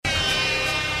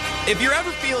If you're ever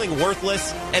feeling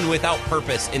worthless and without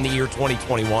purpose in the year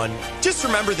 2021, just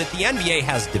remember that the NBA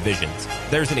has divisions.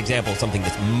 There's an example of something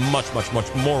that's much, much,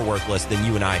 much more worthless than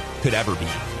you and I could ever be.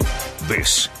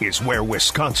 This is where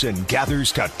Wisconsin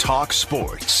gathers to talk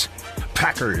sports.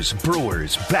 Packers,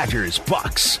 Brewers, Badgers,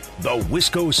 Bucks. The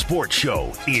Wisco Sports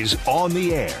Show is on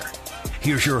the air.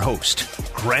 Here's your host,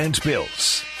 Grant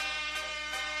Bills.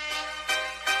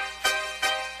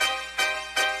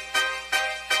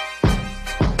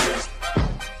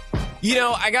 You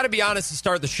know, I got to be honest to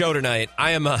start the show tonight.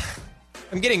 I'm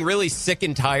getting really sick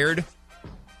and tired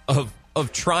of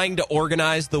trying to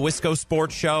organize the Wisco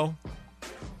Sports Show.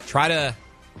 Try to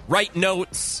write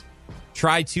notes.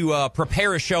 Try to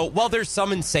prepare a show while there's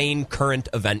some insane current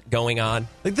event going on.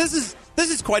 Like this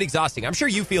is quite exhausting. I'm sure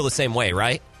you feel the same way,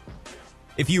 right?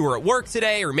 If you were at work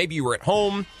today or maybe you were at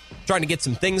home trying to get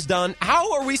some things done,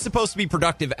 how are we supposed to be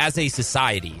productive as a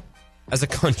society, as a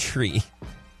country?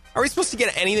 Are we supposed to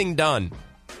get anything done?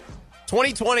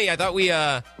 2020, I thought we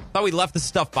left this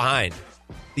stuff behind.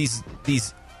 These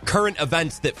current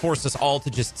events that force us all to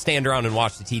just stand around and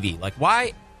watch the TV. Like,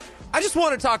 why? I just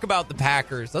want to talk about the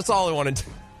Packers. That's all I want to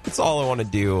do. That's all I want to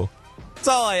do. That's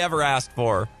all I ever asked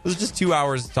for. It was just 2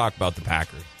 hours to talk about the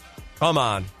Packers. Come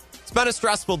on. It's been a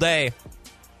stressful day,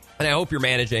 and I hope you're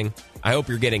managing. I hope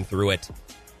you're getting through it.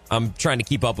 I'm trying to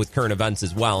keep up with current events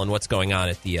as well and what's going on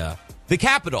at the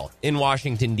Capitol in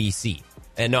Washington, D.C.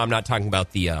 And no, I'm not talking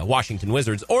about the Washington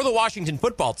Wizards or the Washington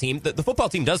football team. The football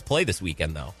team does play this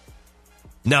weekend, though.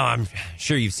 No, I'm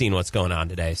sure you've seen what's going on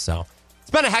today. So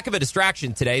it's been a heck of a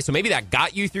distraction today. So maybe that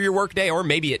got you through your workday, or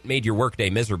maybe it made your workday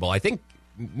miserable. I think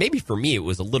maybe for me it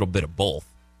was a little bit of both.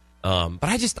 But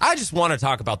I just want to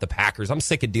talk about the Packers. I'm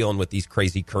sick of dealing with these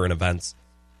crazy current events.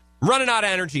 I'm running out of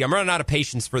energy. I'm running out of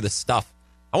patience for this stuff.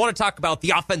 I want to talk about the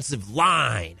offensive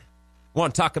line. I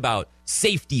want to talk about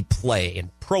safety play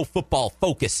and Pro Football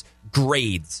Focus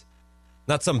grades.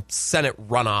 Not some Senate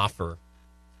runoff or a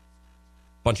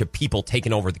bunch of people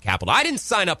taking over the Capitol. I didn't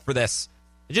sign up for this.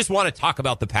 I just want to talk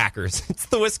about the Packers. It's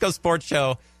the Wisco Sports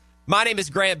Show. My name is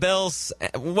Grant Bills.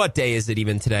 What day is it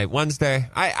even today? Wednesday?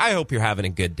 I hope you're having a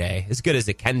good day. As good as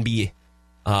it can be.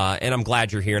 And I'm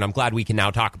glad you're here. And I'm glad we can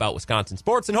now talk about Wisconsin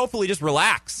sports and hopefully just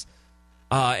relax.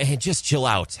 And just chill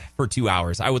out for 2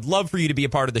 hours. I would love for you to be a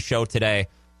part of the show today.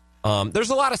 There's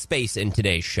a lot of space in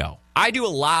today's show. I do a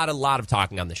lot of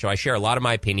talking on the show. I share a lot of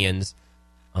my opinions.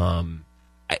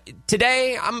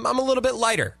 Today, I'm a little bit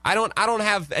lighter. I don't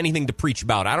have anything to preach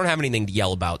about. I don't have anything to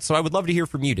yell about. So I would love to hear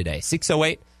from you today.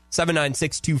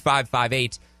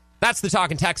 608-796-2558. That's the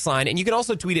talk and text line. And you can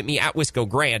also tweet at me at Wisco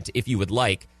Grant if you would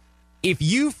like. If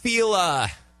you feel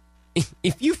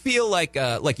like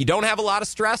you don't have a lot of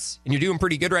stress and you're doing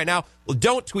pretty good right now, well,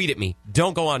 don't tweet at me.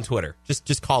 Don't go on Twitter.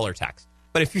 Just call or text.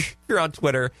 But if you're on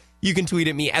Twitter, you can tweet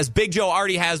at me, as Big Joe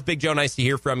already has. Big Joe, nice to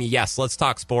hear from you. Yes, let's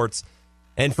talk sports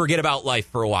and forget about life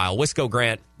for a while. Wisco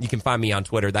Grant, you can find me on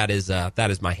Twitter. That is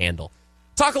my handle.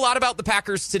 Talk a lot about the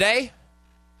Packers today,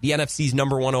 the NFC's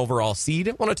 #1 overall seed.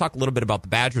 I want to talk a little bit about the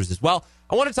Badgers as well.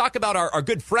 I want to talk about our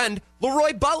good friend,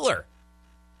 Leroy Butler.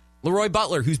 Leroy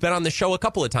Butler, who's been on the show a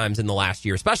couple of times in the last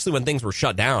year, especially when things were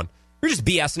shut down. We were just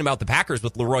BSing about the Packers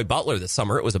with Leroy Butler this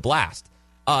summer. It was a blast.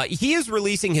 He is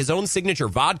releasing his own signature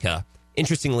vodka,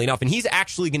 interestingly enough, and he's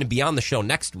actually going to be on the show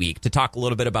next week to talk a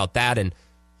little bit about that, and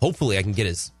hopefully I can get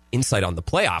his insight on the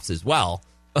playoffs as well.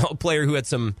 A player who had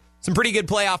some pretty good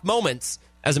playoff moments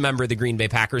as a member of the Green Bay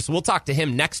Packers, so we'll talk to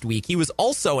him next week. He was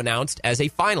also announced as a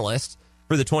finalist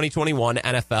for the 2021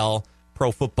 NFL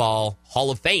Pro Football Hall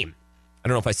of Fame. I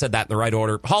don't know if I said that in the right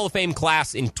order. Hall of Fame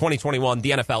class in 2021,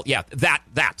 the NFL. Yeah,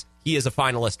 that. He is a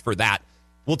finalist for that.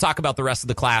 We'll talk about the rest of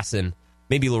the class and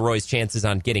maybe Leroy's chances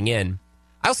on getting in.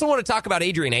 I also want to talk about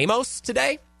Adrian Amos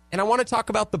today, and I want to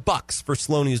talk about the Bucks for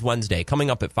Slow News Wednesday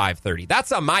coming up at 5:30.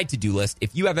 That's on my to-do list.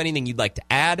 If you have anything you'd like to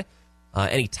add,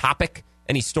 any topic,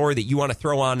 any story that you want to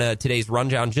throw on today's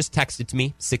rundown, just text it to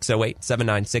me,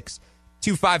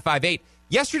 608-796-2558.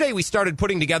 Yesterday, we started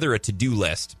putting together a to-do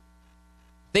list.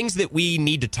 Things that we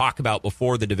need to talk about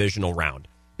before the divisional round.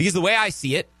 Because the way I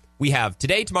see it, we have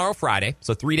today, tomorrow, Friday,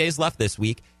 so 3 days left this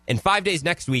week, and 5 days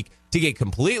next week to get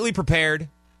completely prepared,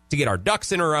 to get our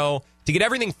ducks in a row, to get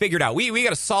everything figured out. We got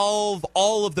to solve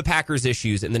all of the Packers'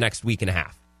 issues in the next week and a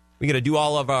half. We got to do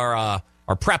all of our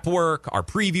prep work, our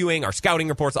previewing, our scouting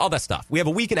reports, all that stuff. We have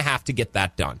a week and a half to get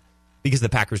that done because the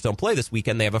Packers don't play this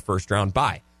weekend. They have a first-round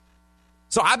bye.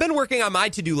 So I've been working on my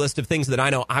to-do list of things that I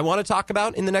know I want to talk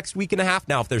about in the next week and a half.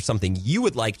 Now, if there's something you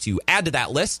would like to add to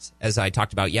that list, as I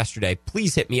talked about yesterday,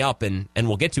 please hit me up and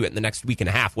we'll get to it in the next week and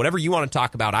a half. Whatever you want to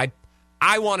talk about,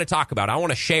 I want to talk about. I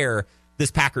want to share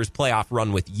this Packers playoff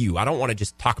run with you. I don't want to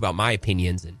just talk about my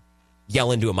opinions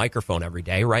yell into a microphone every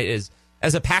day, right?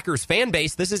 As a Packers fan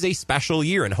base, this is a special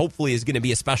year and hopefully is going to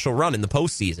be a special run in the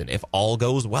postseason if all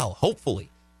goes well, hopefully.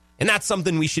 And that's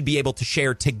something we should be able to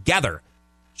share together.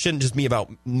 Shouldn't just be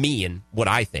about me and what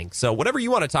I think. So whatever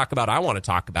you want to talk about, I want to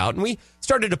talk about. And we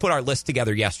started to put our list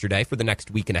together yesterday for the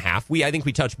next week and a half. I think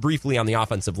we touched briefly on the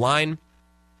offensive line.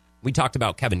 We talked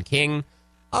about Kevin King.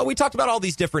 We talked about all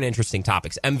these different interesting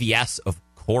topics. MVS, of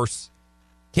course.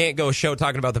 Can't go a show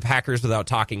talking about the Packers without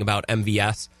talking about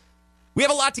MVS. We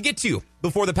have a lot to get to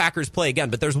before the Packers play again,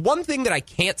 but there's one thing that I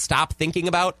can't stop thinking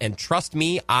about, and trust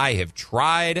me, I have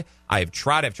tried,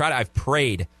 I've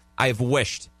prayed, I've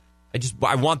wished.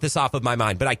 I want this off of my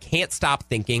mind, but I can't stop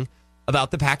thinking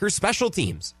about the Packers' special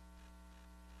teams.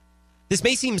 This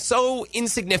may seem so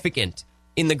insignificant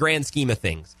in the grand scheme of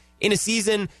things. In a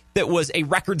season that was a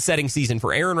record-setting season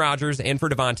for Aaron Rodgers and for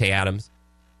Devontae Adams,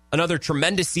 another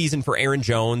tremendous season for Aaron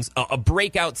Jones, a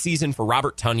breakout season for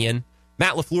Robert Tonyan,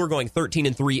 Matt LaFleur going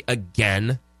 13-3 again,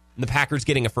 and the Packers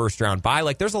getting a first-round bye.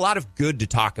 Like, there's a lot of good to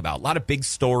talk about, a lot of big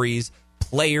stories,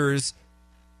 players.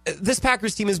 This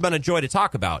Packers team has been a joy to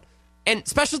talk about. And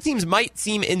special teams might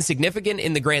seem insignificant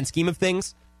in the grand scheme of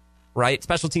things, right?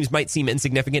 Special teams might seem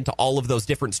insignificant to all of those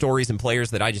different stories and players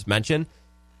that I just mentioned.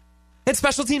 And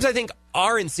special teams, I think,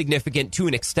 are insignificant to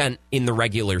an extent in the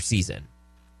regular season.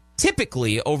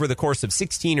 Typically, over the course of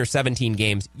 16 or 17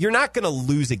 games, you're not going to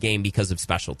lose a game because of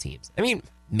special teams. I mean,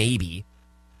 maybe,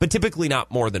 but typically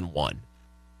not more than one.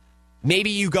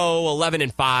 Maybe you go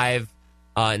 11-5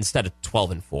 instead of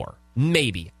 12-4.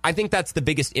 Maybe. I think that's the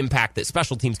biggest impact that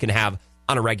special teams can have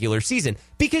on a regular season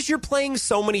because you're playing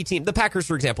so many teams. The Packers,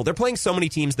 for example, they're playing so many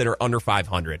teams that are under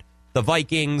 500. The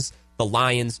Vikings, the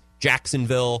Lions,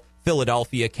 Jacksonville,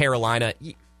 Philadelphia, Carolina.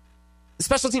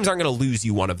 Special teams aren't going to lose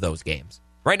you one of those games.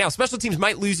 Right now, special teams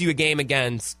might lose you a game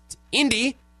against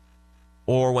Indy,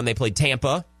 or when they played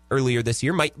Tampa earlier this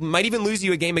year, might even lose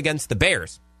you a game against the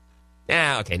Bears.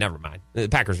 Okay, never mind. The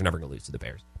Packers are never going to lose to the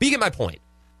Bears. But you get my point.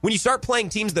 When you start playing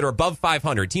teams that are above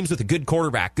 500, teams with a good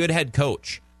quarterback, good head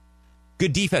coach,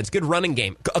 good defense, good running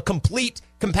game, a complete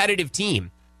competitive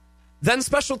team, then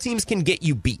special teams can get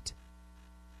you beat.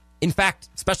 In fact,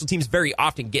 special teams very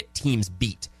often get teams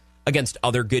beat against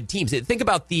other good teams. Think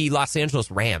about the Los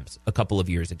Angeles Rams a couple of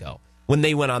years ago when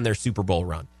they went on their Super Bowl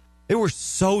run. They were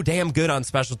so damn good on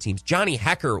special teams. Johnny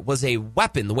Hekker was a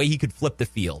weapon, the way he could flip the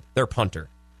field, their punter.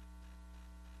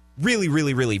 Really,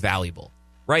 really, really valuable,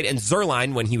 right? And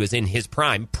Zuerlein, when he was in his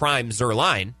prime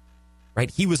Zuerlein,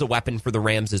 right, he was a weapon for the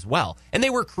Rams as well. And they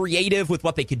were creative with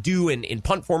what they could do in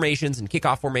punt formations and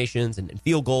kickoff formations and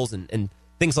field goals and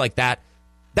things like that.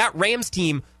 That Rams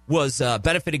team was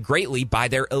benefited greatly by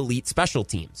their elite special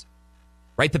teams,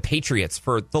 right? The Patriots,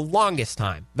 for the longest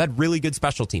time, have had really good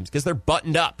special teams because they're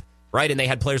buttoned up, right? And they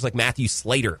had players like Matthew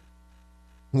Slater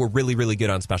who were really, really good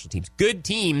on special teams. Good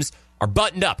teams are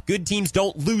buttoned up. Good teams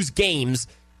don't lose games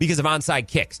because of onside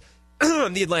kicks.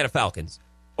 The Atlanta Falcons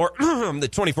or the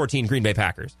 2014 Green Bay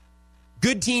Packers.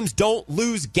 Good teams don't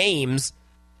lose games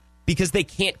because they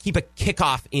can't keep a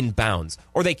kickoff in bounds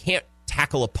or they can't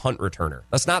tackle a punt returner.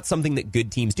 That's not something that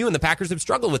good teams do, and the Packers have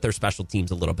struggled with their special teams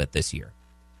a little bit this year.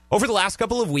 Over the last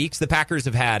couple of weeks, the Packers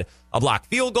have had a blocked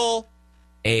field goal,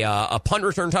 a punt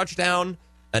return touchdown,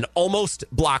 an almost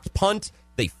blocked punt.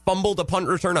 They fumbled a punt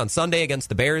return on Sunday against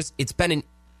the Bears. It's been a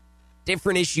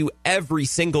different issue every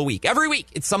single week. Every week,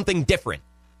 it's something different.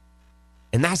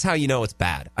 And that's how you know it's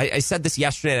bad. I said this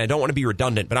yesterday, and I don't want to be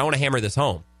redundant, but I want to hammer this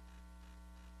home.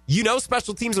 You know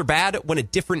special teams are bad when a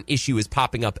different issue is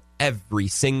popping up every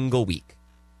single week.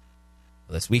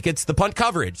 This week it's the punt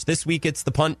coverage. This week it's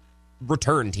the punt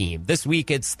return team. This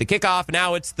week it's the kickoff.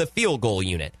 Now it's the field goal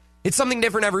unit. It's something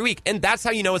different every week, and that's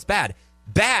how you know it's bad.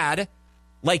 Bad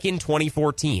like in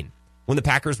 2014 when the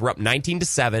Packers were up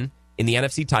 19-7 in the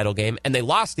NFC title game, and they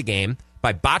lost the game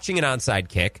by botching an onside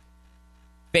kick,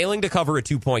 failing to cover a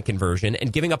 2-point conversion,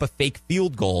 and giving up a fake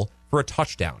field goal for a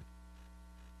touchdown.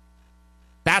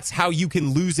 That's how you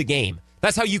can lose a game.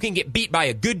 That's how you can get beat by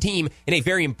a good team in a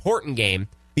very important game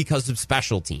because of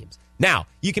special teams. Now,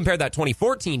 you compare that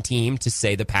 2014 team to,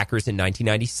 say, the Packers in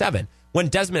 1997, when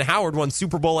Desmond Howard won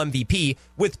Super Bowl MVP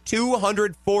with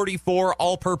 244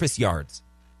 all-purpose yards.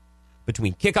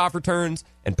 Between kickoff returns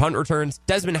and punt returns,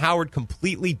 Desmond Howard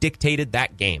completely dictated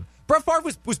that game. Brett Favre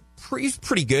was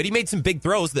pretty good. He made some big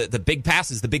throws. The big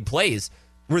passes, the big plays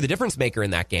were the difference maker in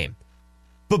that game.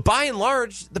 But by and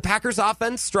large, the Packers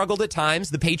offense struggled at times.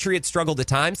 The Patriots struggled at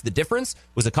times. The difference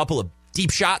was a couple of deep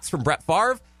shots from Brett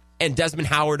Favre and Desmond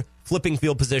Howard flipping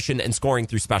field position and scoring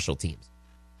through special teams.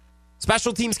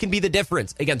 Special teams can be the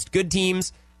difference against good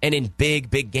teams and in big,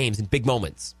 big games and big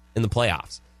moments in the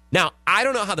playoffs. Now, I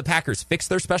don't know how the Packers fix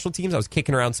their special teams. I was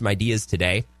kicking around some ideas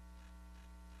today.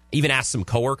 Even asked some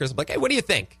coworkers, I'm like, hey, what do you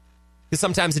think? Because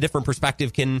sometimes a different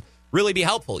perspective can really be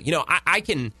helpful. You know, I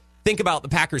can think about the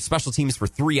Packers special teams for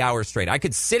 3 hours straight. I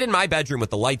could sit in my bedroom with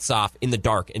the lights off in the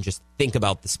dark and just think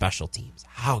about the special teams.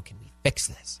 How can we fix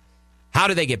this? How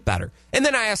do they get better? And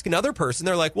then I ask another person,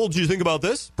 they're like, well, did you think about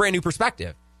this? Brand new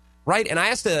perspective, right? And I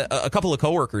asked a couple of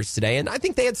coworkers today, and I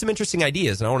think they had some interesting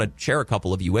ideas, and I want to share a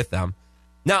couple of you with them.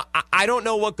 Now, I don't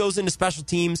know what goes into special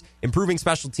teams, improving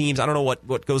special teams. I don't know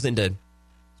what goes into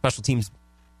special teams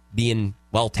being,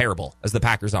 well, terrible, as the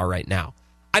Packers are right now.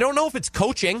 I don't know if it's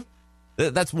coaching.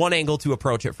 That's one angle to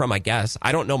approach it from, I guess.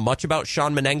 I don't know much about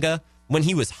Sean Menenga. When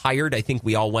he was hired, I think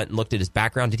we all went and looked at his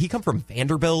background. Did he come from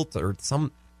Vanderbilt or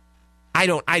some... I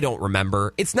don't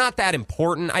remember. It's not that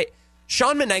important.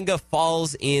 Sean Menenga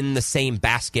falls in the same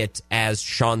basket as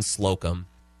Sean Slocum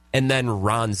and then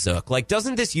Ron Zook. Like,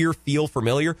 doesn't this year feel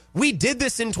familiar? We did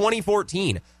this in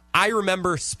 2014. I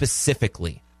remember this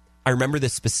specifically.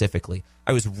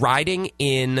 I was riding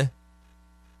in,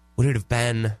 would it have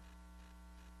been,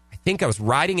 I think I was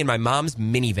riding in my mom's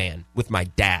minivan with my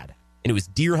dad, and it was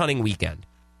deer hunting weekend.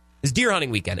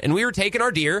 And we were taking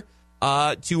our deer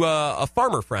to a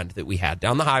farmer friend that we had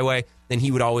down the highway, and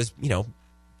he would always,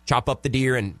 chop up the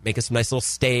deer and make us some nice little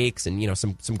steaks and,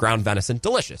 some ground venison.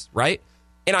 Delicious, right?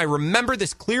 And I remember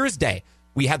this clear as day.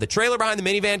 We had the trailer behind the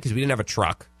minivan because we didn't have a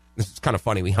truck. This is kind of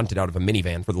funny. We hunted out of a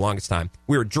minivan for the longest time.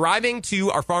 We were driving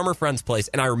to our farmer friend's place,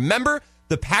 and I remember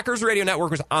the Packers radio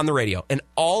network was on the radio, and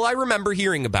all I remember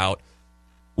hearing about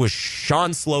was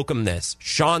Sean Slocum this,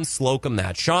 Sean Slocum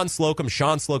that, Sean Slocum.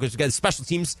 Special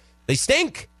teams, they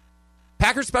stink.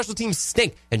 Packers special teams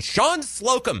stink, and Sean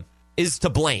Slocum is to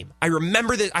blame. I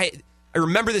remember this. I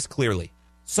remember this clearly,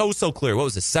 so clear. What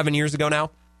was this? 7 years ago now.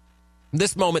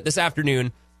 This moment, this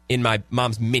afternoon, in my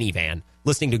mom's minivan,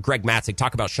 listening to Greg Matzek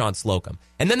talk about Sean Slocum,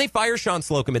 and then they fire Sean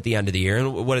Slocum at the end of the year.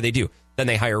 And what do? Then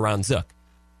they hire Ron Zook,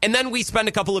 and then we spend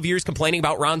a couple of years complaining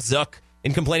about Ron Zook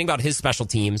and complaining about his special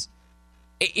teams.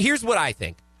 Here's what I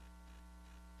think.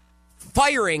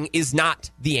 Firing is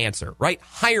not the answer, right?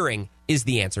 Hiring is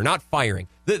the answer, not firing.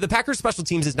 The Packers special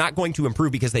teams is not going to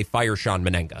improve because they fire Sean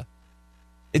Menenga.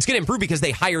 It's going to improve because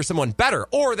they hire someone better,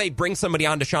 or they bring somebody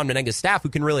onto Sean Menenga's staff who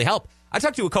can really help. I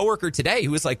talked to a coworker today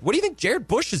who was like, what do you think Jared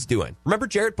Bush is doing? Remember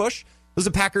Jared Bush? He was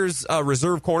a Packers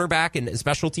reserve cornerback and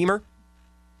special teamer.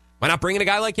 Why not bring in a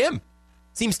guy like him?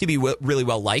 Seems to be really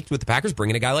well liked with the Packers,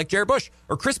 bringing a guy like Jared Bush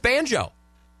or Chris Banjo.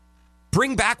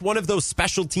 Bring back one of those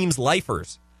special teams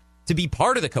lifers to be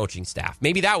part of the coaching staff.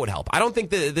 Maybe that would help. I don't think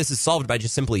that this is solved by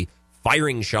just simply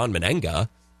firing Sean Menenga.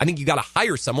 I think you got to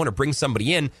hire someone or bring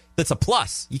somebody in that's a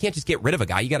plus. You can't just get rid of a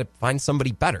guy. You got to find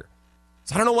somebody better.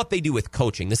 So I don't know what they do with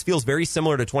coaching. This feels very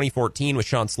similar to 2014 with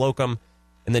Sean Slocum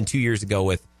and then 2 years ago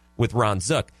with Ron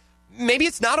Zook. Maybe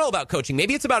it's not all about coaching.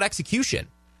 Maybe it's about execution,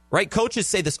 right? Coaches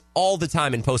say this all the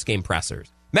time in post-game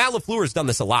pressers. Matt LaFleur has done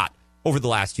this a lot over the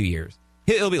last 2 years.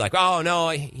 He'll be like, oh, no,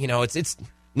 it's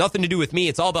nothing to do with me.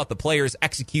 It's all about the players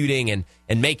executing and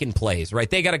making plays, right?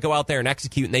 They got to go out there and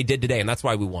execute, and they did today, and that's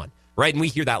why we won, right? And we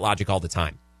hear that logic all the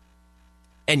time.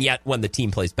 And yet, when the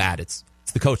team plays bad, it's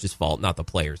the coach's fault, not the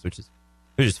players, which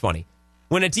is funny.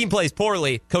 When a team plays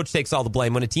poorly, coach takes all the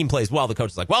blame. When a team plays well, the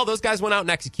coach is like, well, those guys went out and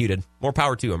executed. More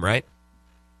power to them, right?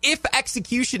 If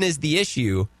execution is the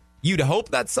issue, you'd hope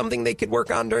that's something they could work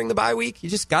on during the bye week. You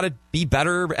just got to be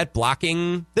better at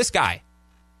blocking this guy.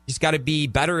 You just got to be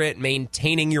better at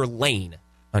maintaining your lane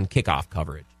on kickoff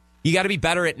coverage. You got to be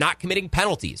better at not committing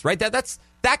penalties, right?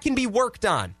 That can be worked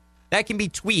on. That can be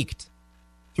tweaked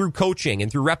through coaching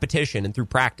and through repetition and through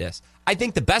practice. I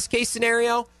think the best case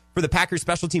scenario for the Packers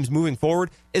special teams moving forward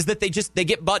is that they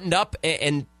get buttoned up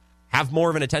and have more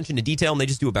of an attention to detail, and they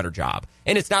just do a better job.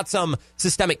 And it's not some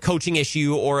systemic coaching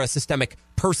issue or a systemic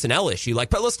personnel issue.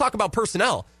 But let's talk about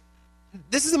personnel.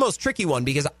 This is the most tricky one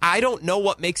because I don't know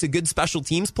what makes a good special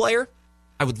teams player.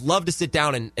 I would love to sit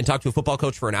down and talk to a football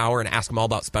coach for an hour and ask him all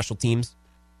about special teams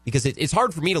because it's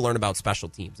hard for me to learn about special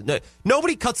teams.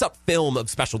 Nobody cuts up film of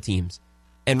special teams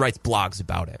and writes blogs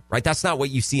about it, right? That's not what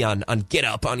you see on Get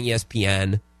Up on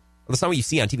ESPN. That's not what you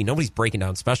see on TV. Nobody's breaking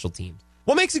down special teams.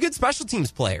 What makes a good special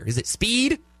teams player? Is it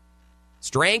speed,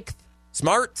 strength,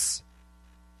 smarts?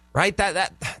 Right?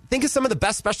 Think of some of the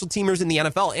best special teamers in the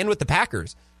NFL and with the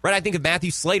Packers. Right? I think of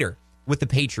Matthew Slater with the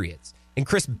Patriots and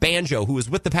Chris Banjo, who was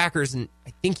with the Packers, and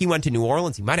I think he went to New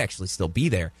Orleans. He might actually still be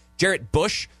there. Jarrett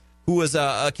Bush, who was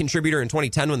a contributor in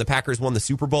 2010 when the Packers won the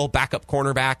Super Bowl, backup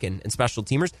cornerback and special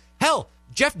teamers. Hell,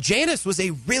 Jeff Janis was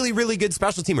a really, really good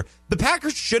special teamer. The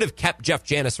Packers should have kept Jeff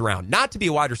Janis around, not to be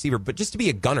a wide receiver, but just to be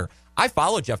a gunner. I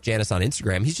follow Jeff Janis on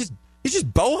Instagram. He's just He's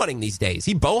just bow hunting these days.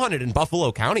 He bow hunted in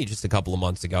Buffalo County just a couple of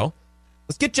months ago.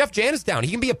 Let's get Jeff Janis down.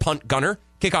 He can be a punt gunner,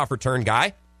 kickoff return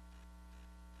guy.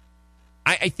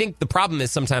 I think the problem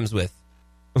is sometimes with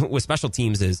special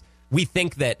teams is we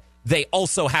think that they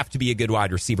also have to be a good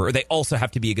wide receiver or they also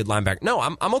have to be a good linebacker. No,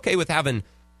 I'm okay with having a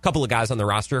couple of guys on the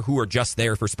roster who are just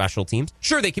there for special teams.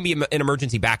 Sure, they can be an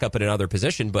emergency backup at another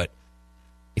position, but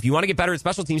if you want to get better at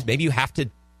special teams, maybe you have to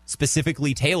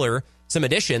specifically tailor some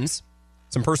additions,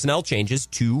 some personnel changes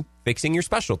to fixing your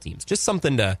special teams. Just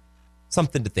something to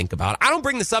think about. I don't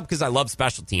bring this up because I love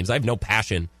special teams. I have no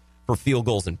passion for field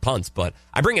goals and punts, but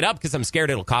I bring it up because I'm scared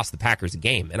it'll cost the Packers a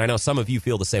game. And I know some of you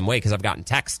feel the same way because I've gotten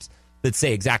texts that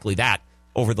say exactly that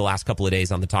over the last couple of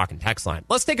days on the talk and text line.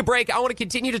 Let's take a break. I want to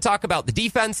continue to talk about the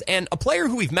defense and a player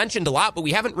who we've mentioned a lot, but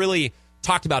we haven't really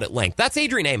talked about at length. That's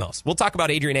Adrian Amos. We'll talk about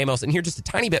Adrian Amos and hear just a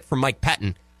tiny bit from Mike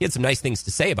Pettin. He had some nice things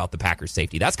to say about the Packers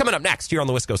safety. That's coming up next here on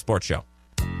the Wisco Sports Show.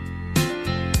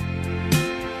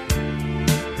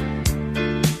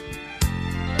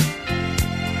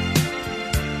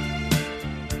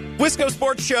 Wisco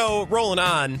Sports Show rolling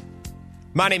on.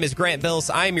 My name is Grant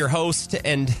Bills. I am your host,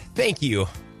 and thank you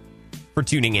for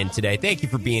tuning in today. Thank you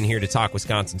for being here to talk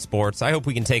Wisconsin sports. I hope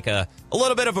we can take a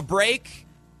little bit of a break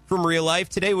from real life.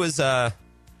 Today was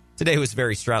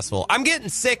very stressful. I'm getting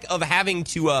sick of having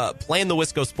to plan the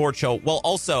Wisco Sports Show while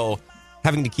also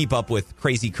having to keep up with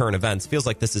crazy current events. Feels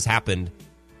like this has happened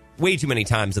way too many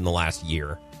times in the last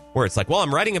year, where it's like, well,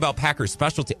 I'm writing about Packers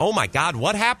specialty. Oh my God,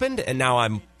 what happened? And now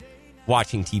I'm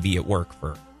watching TV at work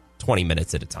for 20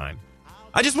 minutes at a time.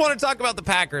 I just want to talk about the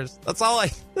Packers. That's all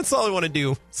I want to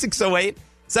do.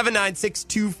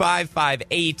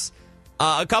 608-796-2558.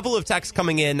 A couple of texts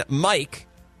coming in. Mike,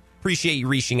 appreciate you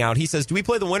reaching out. He says, do we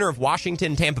play the winner of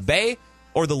Washington, Tampa Bay,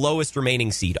 or the lowest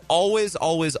remaining seed? Always,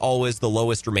 always, always the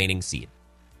lowest remaining seed.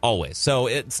 Always. So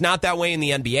it's not that way in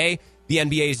the NBA. The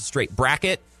NBA is a straight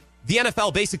bracket. The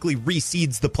NFL basically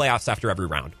reseeds the playoffs after every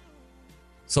round.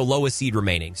 So lowest seed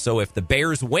remaining. So if the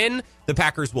Bears win, the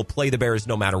Packers will play the Bears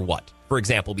no matter what. For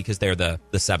example, because they're the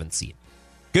 7th seed.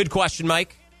 Good question,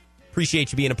 Mike.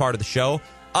 Appreciate you being a part of the show.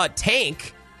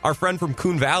 Tank, our friend from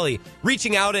Coon Valley,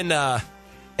 reaching out and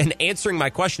answering my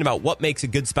question about what makes a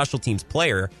good special teams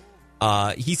player.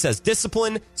 He says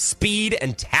discipline, speed,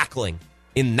 and tackling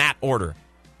in that order.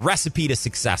 Recipe to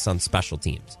success on special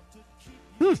teams.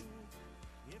 Well,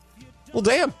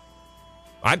 damn.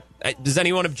 Does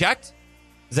anyone object?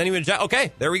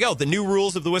 Okay, there we go. The new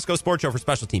rules of the Wisco Sports Show for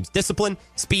special teams. Discipline,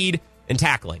 speed, and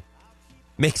tackling.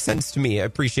 Makes sense to me. I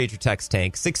appreciate your text,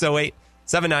 Tank.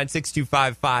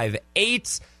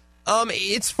 608-796-2558.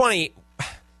 It's funny.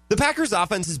 The Packers'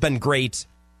 offense has been great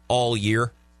all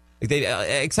year.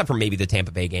 Except for maybe the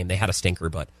Tampa Bay game. They had a stinker,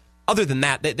 but other than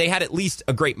that, they had at least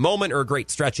a great moment or a great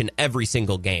stretch in every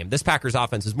single game. This Packers'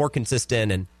 offense is more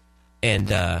consistent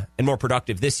and more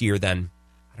productive this year than,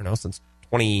 I don't know, since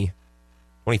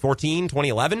 2014,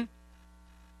 2011.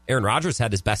 Aaron Rodgers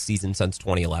had his best season since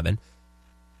 2011.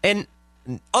 And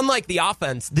unlike the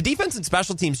offense, the defense and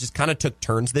special teams just kind of took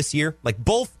turns this year. Like,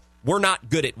 both were not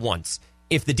good at once.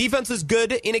 If the defense was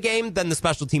good in a game, then the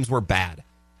special teams were bad,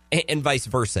 and vice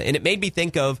versa. And it made me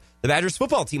think of the Badgers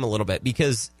football team a little bit,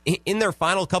 because in their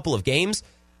final couple of games,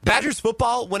 Badgers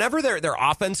football, whenever their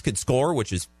offense could score,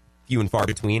 which is few and far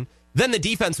between, then the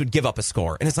defense would give up a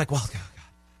score. And it's like, well, God.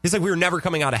 It's like we were never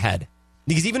coming out ahead.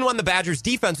 Because even when the Badgers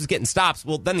defense was getting stops,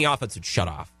 well, then the offense would shut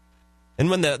off. And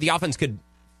when the offense could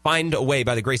find a way,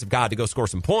 by the grace of God, to go score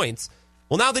some points,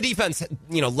 well, now the defense,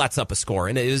 lets up a score,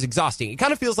 and it was exhausting. It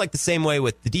kind of feels like the same way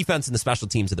with the defense and the special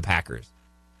teams of the Packers.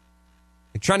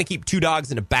 Like trying to keep two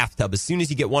dogs in a bathtub. As soon as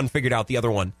you get one figured out, the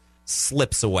other one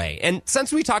slips away. And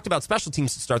since we talked about special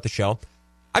teams to start the show,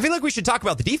 I feel like we should talk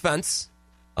about the defense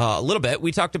a little bit.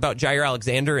 We talked about Jair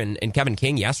Alexander and Kevin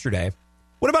King yesterday.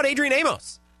 What about Adrian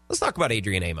Amos? Let's talk about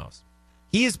Adrian Amos.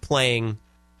 He is playing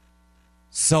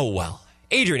so well.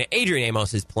 Adrian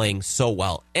Amos is playing so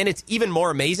well. And it's even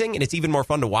more amazing and it's even more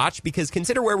fun to watch because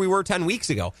consider where we were 10 weeks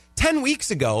ago. 10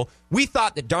 weeks ago, we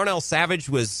thought that Darnell Savage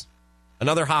was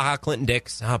another Clinton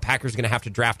Dix. Packers are going to have to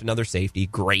draft another safety.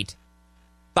 Great.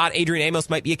 Thought Adrian Amos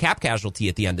might be a cap casualty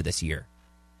at the end of this year.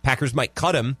 Packers might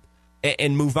cut him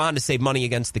and move on to save money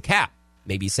against the cap.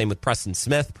 Maybe same with Preston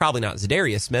Smith. Probably not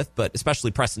Zadarius Smith, but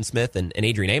especially Preston Smith and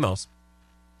Adrian Amos.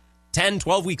 10,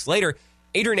 12 weeks later,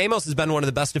 Adrian Amos has been one of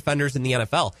the best defenders in the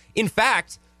NFL. In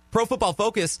fact, Pro Football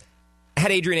Focus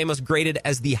had Adrian Amos graded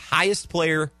as the highest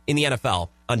player in the NFL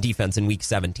on defense in Week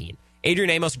 17.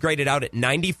 Adrian Amos graded out at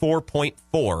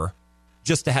 94.4,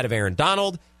 just ahead of Aaron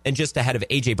Donald and just ahead of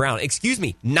A.J. Brown. Excuse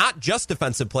me, not just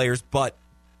defensive players, but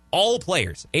all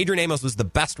players. Adrian Amos was the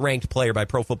best-ranked player by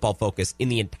Pro Football Focus in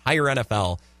the entire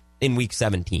NFL in Week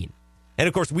 17. And,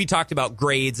 of course, we talked about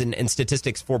grades and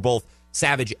statistics for both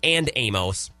Savage and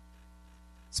Amos,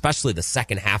 especially the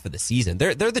second half of the season.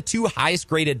 They're the two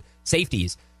highest-graded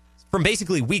safeties from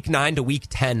basically Week 9 to Week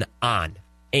 10 on,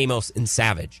 Amos and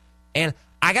Savage. And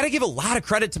I got to give a lot of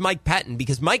credit to Mike Pettin,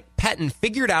 because Mike Pettin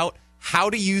figured out how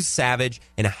to use Savage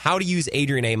and how to use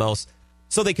Adrian Amos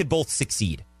so they could both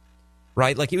succeed,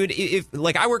 right? Like,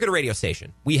 like I work at a radio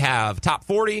station. We have Top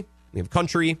 40, we have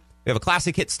country, we have a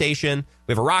classic hit station,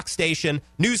 we have a rock station,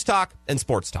 news talk, and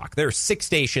sports talk. There are 6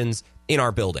 stations in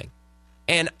our building.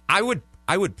 And I would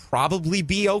probably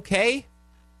be okay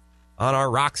on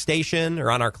our rock station or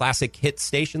on our classic hit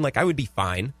station. Like, I would be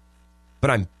fine.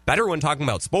 But I'm better when talking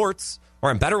about sports, or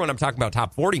I'm better when I'm talking about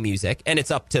top 40 music, and it's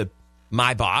up to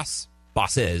my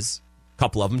bosses, a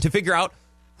couple of them, to figure out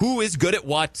who is good at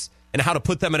what and how to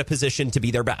put them in a position to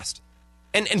be their best.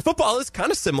 And football is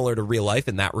kind of similar to real life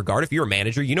in that regard. If you're a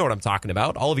manager, you know what I'm talking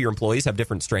about. All of your employees have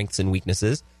different strengths and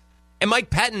weaknesses. And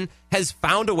Mike Pettin has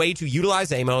found a way to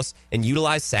utilize Amos and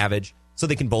utilize Savage so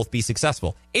they can both be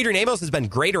successful. Adrian Amos has been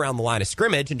great around the line of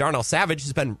scrimmage, and Darnell Savage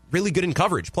has been really good in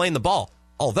coverage, playing the ball.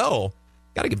 Although,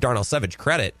 got to give Darnell Savage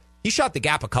credit. He shot the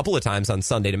gap a couple of times on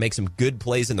Sunday to make some good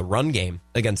plays in the run game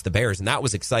against the Bears, and that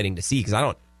was exciting to see,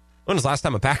 because when was the last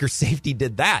time a Packers safety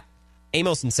did that?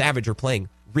 Amos and Savage are playing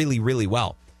really, really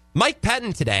well. Mike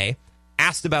Pettin today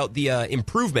asked about the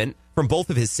improvement from both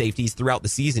of his safeties throughout the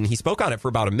season. He spoke on it for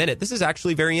about a minute. This is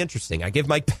actually very interesting. I give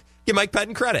Mike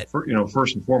Pettin credit.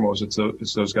 First and foremost,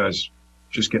 it's those guys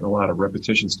just getting a lot of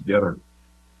repetitions together,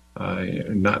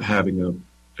 and not having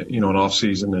an off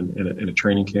season and a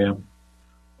training camp.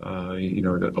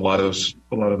 A lot of those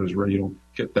you don't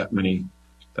get that many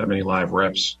live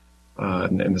reps,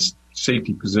 and the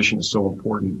safety position is so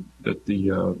important that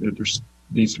there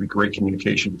needs to be great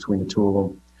communication between the two of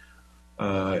them,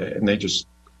 and they just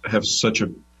have such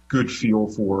a good feel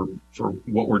for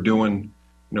what we're doing,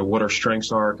 what our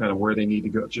strengths are, kind of where they need to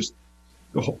go, just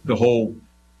the whole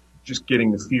just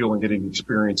getting the feel and getting the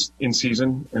experience in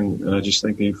season, and I just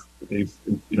think they've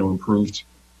improved.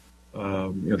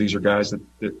 These are guys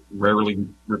that rarely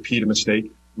repeat a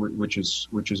mistake, which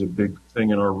is a big thing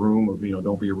in our room of,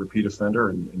 don't be a repeat offender,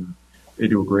 and they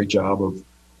do a great job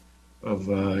of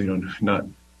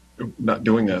not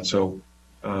doing that. So,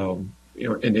 and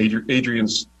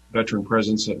Adrian's veteran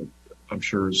presence, I'm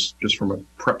sure, is just from a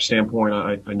prep standpoint,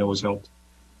 I know has helped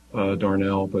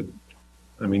Darnell. But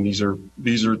I mean, these are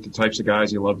the types of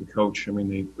guys you love to coach. I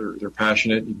mean, they're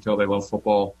passionate. You can tell they love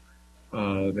football.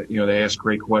 They ask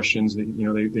great questions. They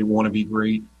want to be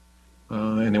great,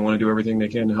 and they want to do everything they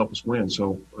can to help us win.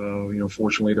 So,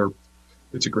 fortunately,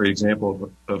 it's a great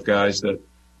example of guys that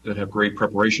have great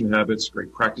preparation habits,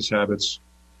 great practice habits.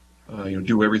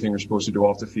 Do everything they're supposed to do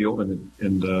off the field,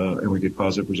 and we get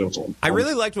positive results on. I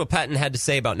really liked what Pettin had to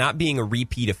say about not being a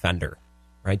repeat offender.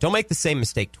 Right? Don't make the same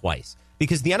mistake twice,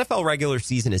 because the NFL regular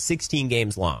season is 16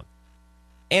 games long,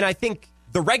 and I think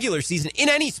the regular season in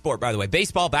any sport, by the way,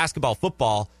 baseball, basketball,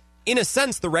 football, in a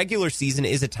sense, the regular season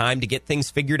is a time to get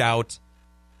things figured out,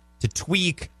 to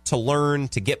tweak, to learn,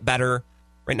 to get better.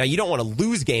 Right now, you don't want to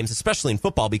lose games, especially in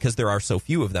football, because there are so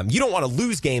few of them. You don't want to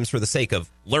lose games for the sake of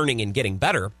learning and getting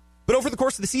better. But over the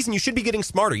course of the season, you should be getting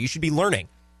smarter. You should be learning.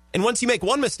 And once you make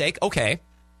one mistake, okay,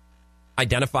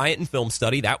 identify it in film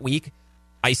study that week,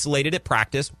 isolate it at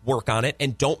practice, work on it,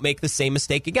 and don't make the same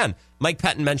mistake again. Mike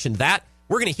Pettin mentioned that.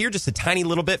 We're going to hear just a tiny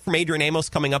little bit from Adrian Amos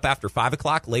coming up after 5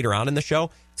 o'clock later on in the show.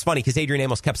 It's funny because Adrian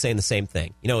Amos kept saying the same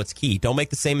thing. It's key. Don't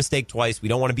make the same mistake twice. We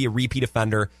don't want to be a repeat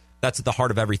offender. That's at the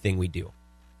heart of everything we do.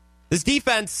 This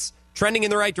defense trending in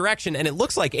the right direction, and it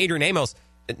looks like Adrian Amos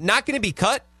not going to be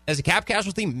cut as a cap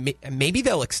casualty. Maybe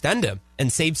they'll extend him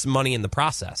and save some money in the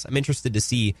process. I'm interested to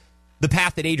see the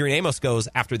path that Adrian Amos goes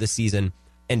after this season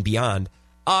and beyond.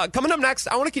 Coming up next,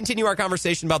 I want to continue our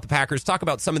conversation about the Packers, talk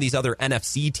about some of these other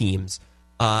NFC teams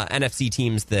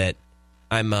that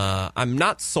I'm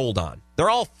not sold on. They're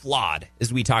all flawed,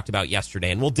 as we talked about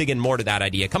yesterday, and we'll dig in more to that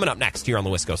idea coming up next here on the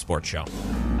Wisco Sports Show.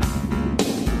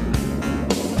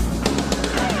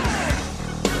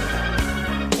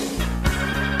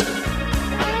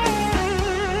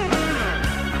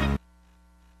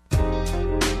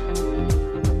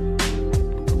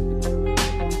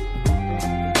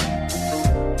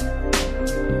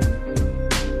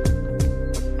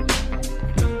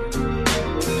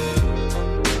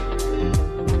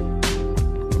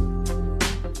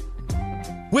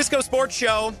 Wisco Sports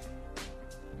Show.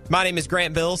 My name is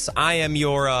Grant Bills. I'm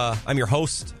your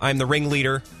host. I'm the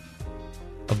ringleader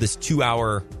of this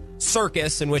 2-hour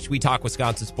circus in which we talk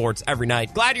Wisconsin sports every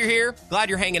night. Glad you're here. Glad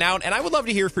you're hanging out. And I would love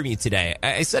to hear from you today.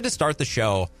 I said to start the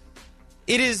show,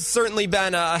 it has certainly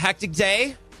been a hectic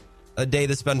day, a day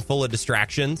that's been full of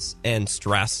distractions and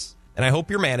stress. And I hope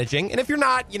you're managing. And if you're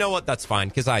not, you know what? That's fine,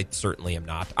 because I certainly am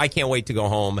not. I can't wait to go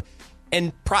home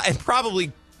and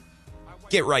probably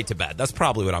get right to bed. That's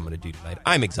probably what I'm going to do tonight.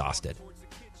 I'm exhausted.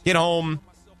 Get home,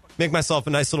 make myself a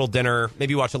nice little dinner,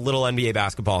 maybe watch a little NBA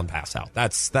basketball and pass out.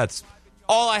 That's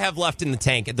all I have left in the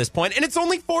tank at this point, and it's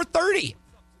only 4:30.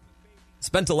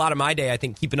 Spent a lot of my day, I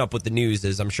think, keeping up with the news,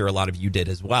 as I'm sure a lot of you did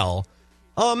as well.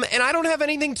 And I don't have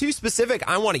anything too specific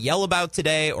I want to yell about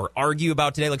today or argue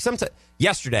about today. Like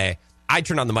yesterday, I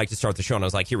turned on the mic to start the show, and I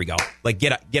was like, here we go. Like,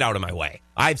 get out of my way.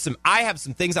 I have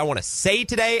some things I want to say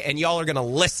today, and y'all are going to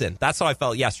listen. That's how I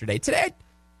felt yesterday. Today,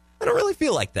 I don't really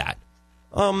feel like that.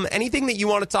 Anything that you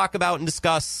want to talk about and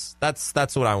discuss,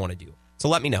 that's what I want to do. So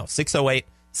let me know.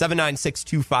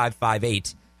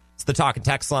 608-796-2558. It's the talk and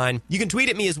text line. You can tweet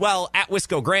at me as well, at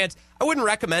Wisco Grant. I wouldn't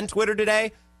recommend Twitter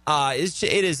today. It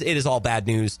is all bad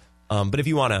news. But if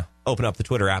you want to open up the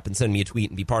Twitter app and send me a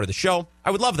tweet and be part of the show, I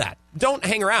would love that. Don't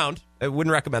hang around. I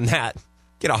wouldn't recommend that.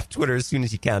 Get off Twitter as soon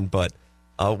as you can. But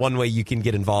one way you can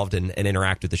get involved and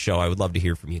interact with the show, I would love to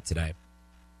hear from you today.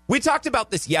 We talked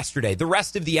about this yesterday, the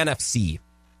rest of the NFC,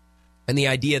 and the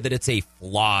idea that it's a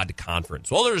flawed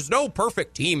conference. Well, there's no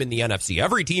perfect team in the NFC.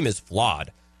 Every team is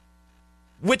flawed,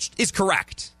 which is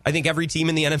correct. I think every team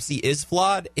in the NFC is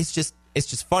flawed. It's just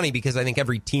funny because I think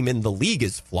every team in the league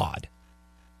is flawed.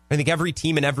 I think every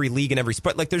team in every league and every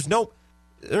sport, like there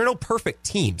are no perfect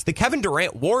teams. The Kevin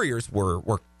Durant Warriors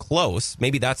were close.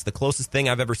 Maybe that's the closest thing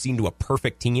I've ever seen to a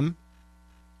perfect team.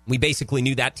 We basically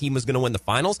knew that team was going to win the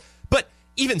finals. But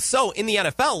even so, in the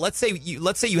NFL, let's say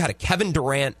you had a Kevin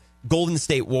Durant Golden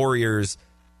State Warriors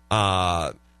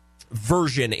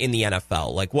version in the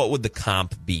NFL. Like, what would the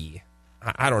comp be?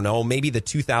 I don't know. Maybe the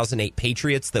 2008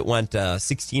 Patriots that went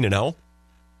 16-0.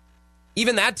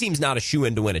 Even that team's not a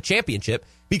shoo-in to win a championship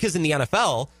because in the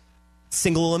NFL,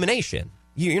 single elimination.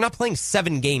 You're not playing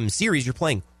 7-game series. You're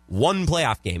playing one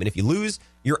playoff game. And if you lose,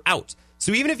 you're out.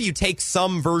 So even if you take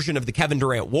some version of the Kevin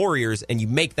Durant Warriors and you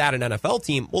make that an NFL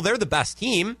team, well, they're the best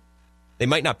team. They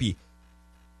might not be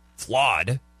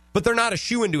flawed, but they're not a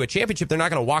shoo-in to a championship. They're not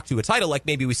going to walk to a title like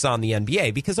maybe we saw in the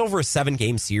NBA, because over a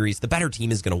 7-game series, the better team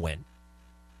is going to win.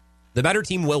 The better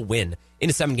team will win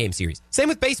in a 7-game series. Same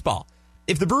with baseball.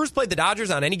 If the Brewers played the Dodgers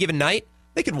on any given night,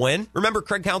 they could win. Remember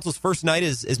Craig Counsell's first night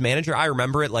as manager? I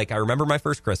remember it like I remember my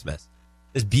first Christmas.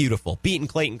 It's beautiful. Beating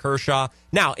Clayton Kershaw.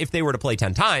 Now, if they were to play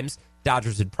 10 times,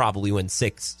 Dodgers would probably win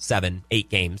 6, 7, 8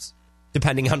 games,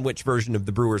 depending on which version of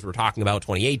the Brewers we're talking about,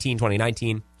 2018,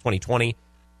 2019, 2020.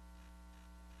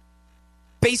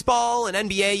 Baseball and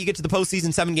NBA, you get to the postseason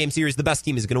 7-game series, the best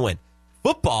team is going to win.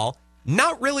 Football,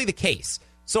 not really the case.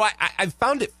 So I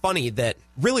found it funny that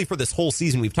really for this whole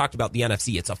season we've talked about the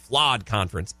NFC. It's a flawed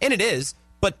conference, and it is,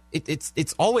 but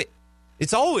it's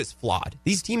always flawed.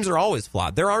 These teams are always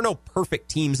flawed. There are no perfect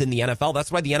teams in the NFL.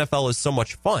 That's why the NFL is so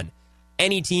much fun.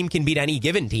 Any team can beat any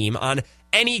given team on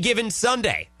any given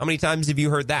Sunday. How many times have you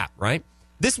heard that, right?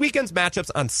 This weekend's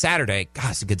matchups on Saturday,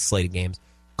 God, it's a good slate of games.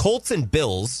 Colts and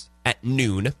Bills at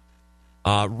noon.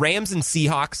 Rams and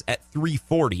Seahawks at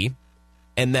 3:40.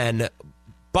 And then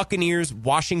Buccaneers,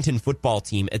 Washington football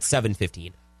team at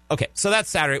 7:15. Okay, so that's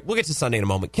Saturday. We'll get to Sunday in a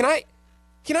moment. Can I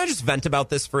just vent about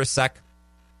this for a sec?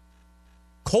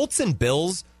 Colts and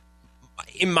Bills,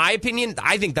 in my opinion,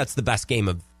 I think that's the best game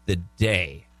of the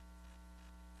day.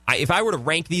 If I were to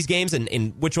rank these games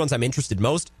and which ones I'm interested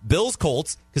most, Bills,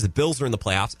 Colts, because the Bills are in the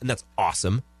playoffs, and that's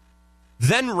awesome.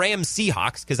 Then Rams,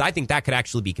 Seahawks, because I think that could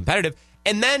actually be competitive.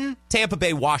 And then Tampa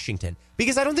Bay, Washington,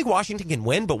 because I don't think Washington can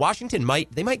win, but Washington might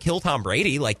kill Tom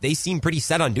Brady. Like, they seem pretty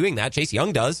set on doing that. Chase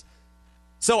Young does.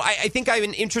 So I think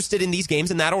I'm interested in these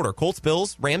games in that order. Colts,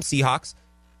 Bills, Rams, Seahawks,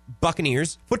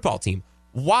 Buccaneers, football team.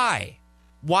 Why?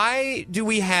 Why do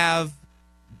we have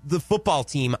the football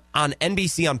team on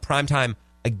NBC on primetime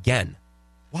again?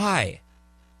 Why?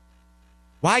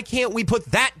 Why can't we put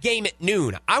that game at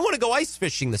noon? I want to go ice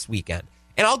fishing this weekend.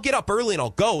 And I'll get up early and I'll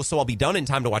go, so I'll be done in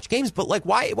time to watch games. But, like,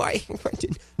 why?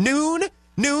 Noon?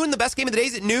 The best game of the day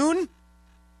is at noon?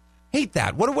 Hate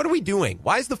that. What are we doing?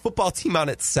 Why is the football team on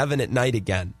at 7 at night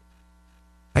again?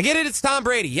 I get it, it's Tom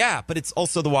Brady, yeah, but it's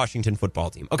also the Washington football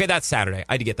team. Okay, that's Saturday.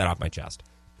 I had to get that off my chest.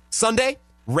 Sunday,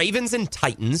 Ravens and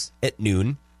Titans at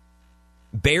noon.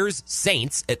 Bears,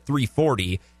 Saints at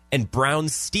 3:40. And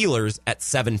Browns, Steelers at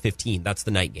 7:15. That's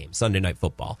the night game, Sunday Night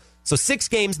Football. So 6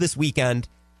 games this weekend.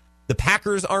 The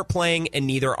Packers aren't playing, and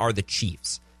neither are the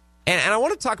Chiefs. And I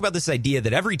want to talk about this idea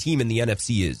that every team in the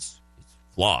NFC is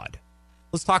flawed.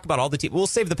 Let's talk about all the teams. We'll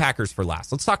save the Packers for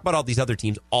last. Let's talk about all these other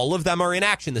teams. All of them are in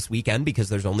action this weekend because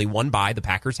there's only one bye. The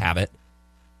Packers have it.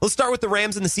 Let's start with the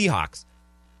Rams and the Seahawks.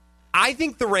 I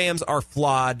think the Rams are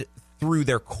flawed through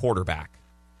their quarterback.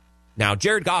 Now,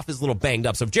 Jared Goff is a little banged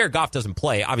up, so if Jared Goff doesn't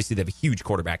play, obviously they have a huge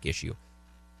quarterback issue.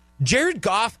 Jared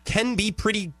Goff can be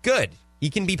pretty good. He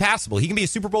can be passable. He can be a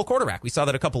Super Bowl quarterback. We saw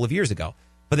that a couple of years ago.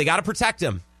 But they got to protect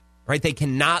him, right? They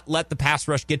cannot let the pass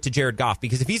rush get to Jared Goff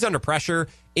because if he's under pressure,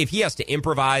 if he has to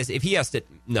improvise, if he has to...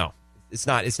 No, it's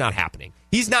not happening.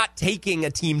 He's not taking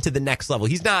a team to the next level.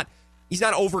 He's not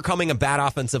overcoming a bad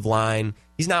offensive line.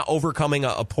 He's not overcoming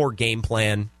a poor game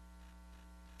plan.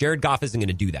 Jared Goff isn't going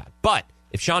to do that. But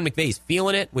if Sean McVay's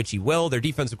feeling it, which he will, their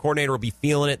defensive coordinator will be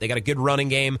feeling it. They got a good running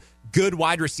game, good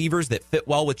wide receivers that fit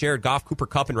well with Jared Goff, Cooper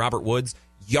Kupp and Robert Woods,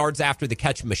 yards after the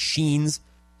catch machines.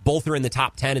 Both are in the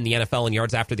top 10 in the NFL in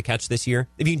yards after the catch this year.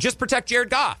 If you can just protect Jared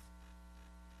Goff,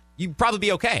 you'd probably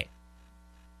be okay.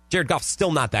 Jared Goff's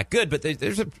still not that good, but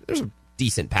there's a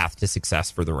decent path to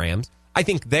success for the Rams. I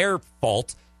think their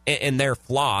fault and their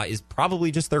flaw is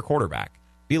probably just their quarterback.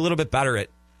 Be a little bit better at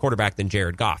quarterback than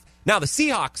Jared Goff. Now, the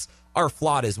Seahawks are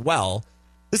flawed as well.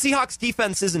 The Seahawks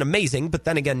defense isn't amazing, but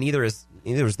then again, neither is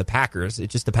the Packers. It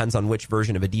just depends on which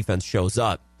version of a defense shows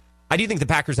up. I do think the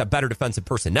Packers have better defensive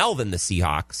personnel than the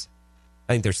Seahawks.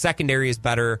 I think their secondary is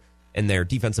better, and their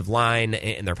defensive line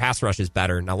and their pass rush is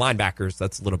better. Now, linebackers,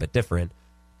 that's a little bit different.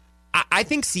 I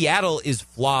think Seattle is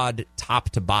flawed top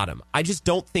to bottom. I just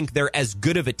don't think they're as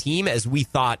good of a team as we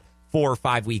thought 4 or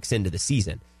 5 weeks into the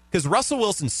season. Because Russell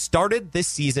Wilson started this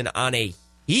season on a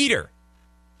heater.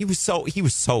 He was so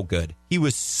good. He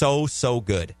was so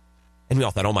good. And we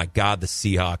all thought, oh my God, the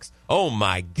Seahawks. Oh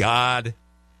my God.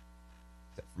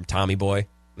 From Tommy Boy.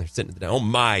 They're sitting at the, oh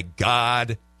my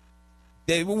God.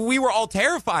 We were all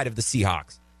terrified of the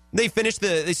Seahawks. They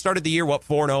started the year, 4-0,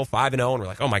 5-0, and we're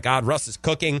like, oh my God, Russ is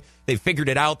cooking. They figured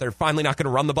it out. They're finally not going to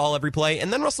run the ball every play.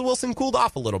 And then Russell Wilson cooled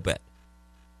off a little bit.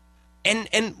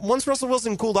 And once Russell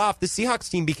Wilson cooled off, the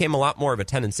Seahawks team became a lot more of a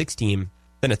 10-6 team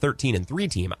than a 13-3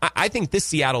 team. I think this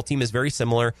Seattle team is very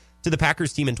similar to the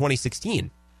Packers team in 2016.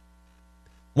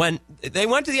 When they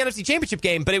went to the NFC Championship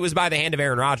game, but it was by the hand of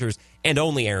Aaron Rodgers and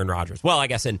only Aaron Rodgers. Well, I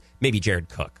guess, and maybe Jared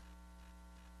Cook.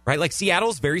 Right? Like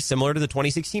Seattle's very similar to the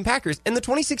 2016 Packers. And the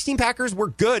 2016 Packers were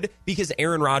good because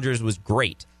Aaron Rodgers was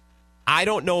great. I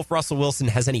don't know if Russell Wilson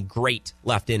has any great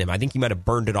left in him. I think he might have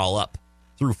burned it all up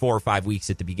through 4 or 5 weeks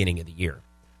at the beginning of the year.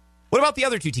 What about the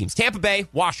other two teams? Tampa Bay,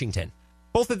 Washington.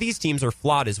 Both of these teams are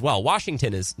flawed as well.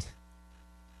 Washington is...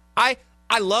 I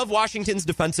love Washington's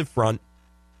defensive front.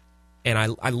 And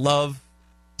I love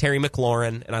Terry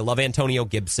McLaurin. And I love Antonio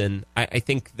Gibson. I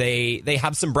think they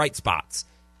have some bright spots.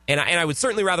 And I would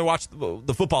certainly rather watch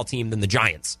the football team than the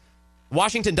Giants.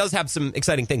 Washington does have some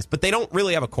exciting things, but they don't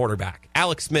really have a quarterback.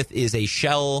 Alex Smith is a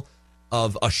shell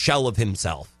of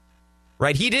himself,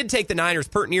 right? He did take the Niners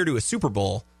pert near to a Super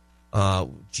Bowl, a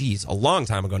long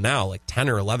time ago now, like 10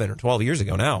 or 11 or 12 years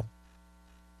ago now.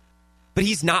 But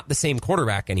he's not the same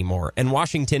quarterback anymore. And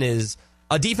Washington is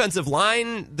a defensive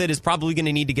line that is probably going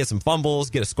to need to get some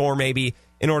fumbles, get a score maybe,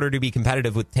 in order to be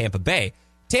competitive with Tampa Bay.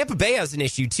 Tampa Bay has an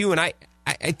issue too, and I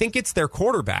think it's their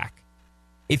quarterback.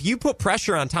 If you put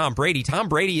pressure on Tom Brady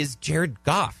is Jared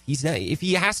Goff. If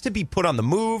he has to be put on the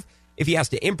move, if he has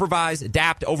to improvise,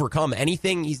 adapt, overcome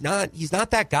anything, he's not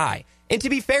that guy. And to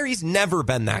be fair, he's never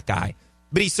been that guy.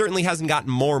 But he certainly hasn't gotten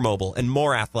more mobile and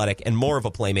more athletic and more of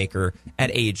a playmaker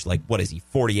at age,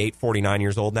 48, 49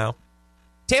 years old now?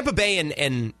 Tampa Bay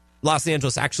and Los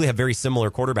Angeles actually have very similar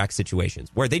quarterback situations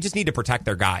where they just need to protect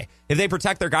their guy. If they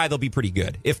protect their guy, they'll be pretty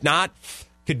good. If not,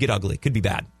 could get ugly, could be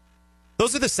bad.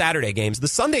 Those are the Saturday games. The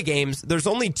Sunday games, there's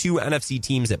only 2 NFC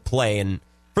teams at play, and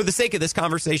for the sake of this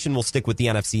conversation, we'll stick with the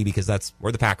NFC because that's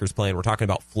where the Packers play, and we're talking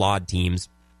about flawed teams.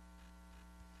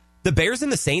 The Bears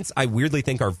and the Saints, I weirdly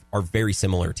think are very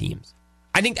similar teams.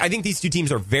 I think these two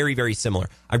teams are very, very similar.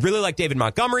 I really like David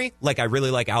Montgomery, I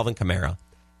really like Alvin Kamara.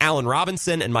 Allen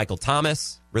Robinson and Michael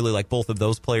Thomas, really like both of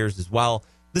those players as well.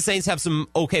 The Saints have some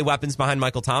okay weapons behind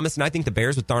Michael Thomas, and I think the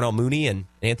Bears with Darnell Mooney and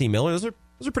Anthony Miller, those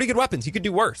are pretty good weapons. You could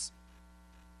do worse.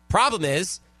 Problem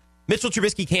is, Mitchell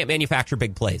Trubisky can't manufacture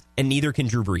big plays, and neither can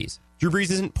Drew Brees. Drew Brees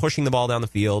isn't pushing the ball down the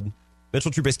field. Mitchell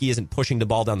Trubisky isn't pushing the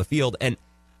ball down the field, and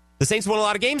the Saints won a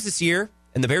lot of games this year,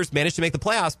 and the Bears managed to make the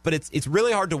playoffs, but it's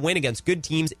really hard to win against good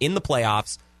teams in the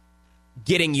playoffs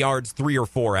getting yards 3 or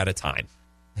 4 at a time.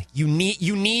 You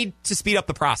need to speed up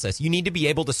the process. You need to be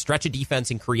able to stretch a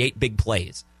defense and create big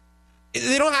plays.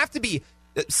 They don't have to be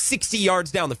 60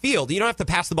 yards down the field. You don't have to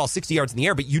pass the ball 60 yards in the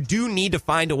air, but you do need to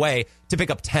find a way to pick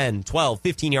up 10, 12,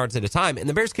 15 yards at a time, and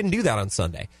the Bears couldn't do that on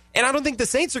Sunday. And I don't think the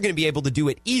Saints are going to be able to do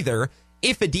it either,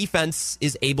 if a defense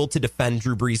is able to defend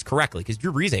Drew Brees correctly, because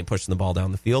Drew Brees ain't pushing the ball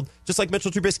down the field, just like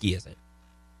Mitchell Trubisky isn't.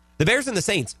 The Bears and the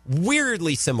Saints,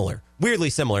 weirdly similar.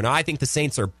 Now, I think the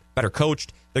Saints are better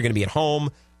coached. They're going to be at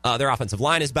home. Their offensive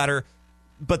line is better.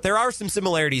 But there are some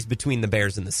similarities between the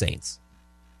Bears and the Saints.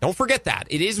 Don't forget that.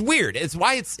 It is weird. It's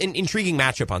why it's an intriguing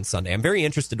matchup on Sunday. I'm very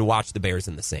interested to watch the Bears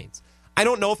and the Saints. I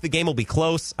don't know if the game will be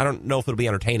close. I don't know if it'll be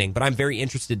entertaining, but I'm very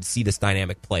interested to see this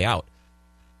dynamic play out.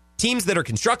 Teams that are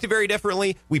constructed very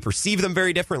differently, we perceive them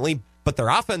very differently, but their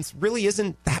offense really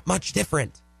isn't that much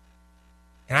different.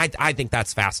 And I think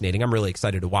that's fascinating. I'm really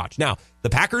excited to watch. Now,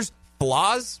 the Packers,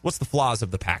 flaws? What's the flaws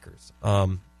of the Packers?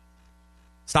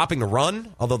 Stopping the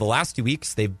run, although the last 2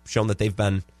 weeks they've shown that they've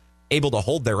been able to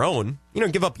hold their own.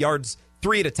 Give up yards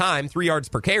 3 at a time, 3 yards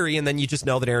per carry, and then you just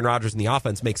know that Aaron Rodgers and the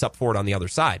offense makes up for it on the other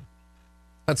side.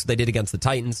 That's what they did against the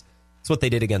Titans. That's what they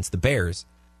did against the Bears.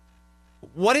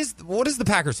 What is the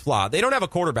Packers' flaw? They don't have a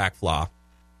quarterback flaw.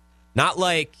 Not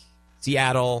like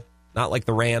Seattle, not like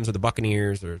the Rams or the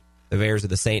Buccaneers or the Bears or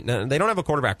the Saints. No, they don't have a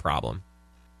quarterback problem.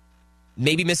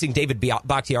 Maybe missing David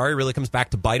Bakhtiari really comes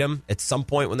back to bite them at some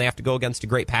point when they have to go against a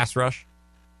great pass rush.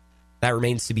 That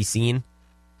remains to be seen.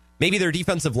 Maybe their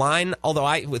defensive line, although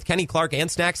with Kenny Clark and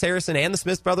Snacks Harrison and the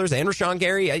Smith brothers and Rashawn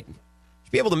Gary, I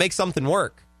should be able to make something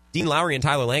work. Dean Lowry and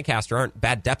Tyler Lancaster aren't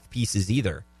bad depth pieces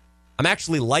either. I'm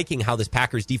actually liking how this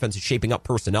Packers defense is shaping up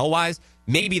personnel-wise.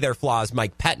 Maybe their flaw is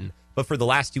Mike Pettin, but for the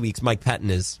last 2 weeks, Mike Pettin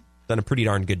has done a pretty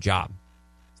darn good job.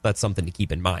 So that's something to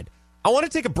keep in mind. I want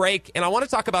to take a break, and I want to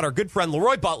talk about our good friend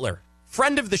Leroy Butler,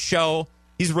 friend of the show.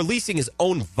 He's releasing his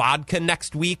own vodka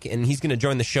next week, and he's going to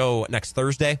join the show next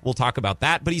Thursday. We'll talk about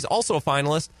that. But he's also a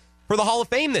finalist for the Hall of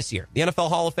Fame this year, the NFL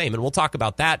Hall of Fame, and we'll talk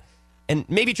about that and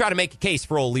maybe try to make a case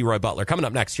for old Leroy Butler. Coming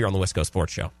up next here on the Wisco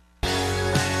Sports Show.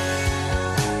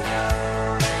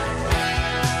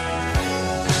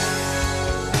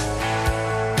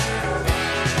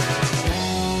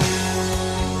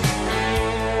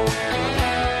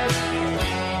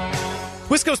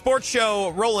 Wisco Sports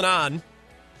Show rolling on.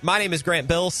 My name is Grant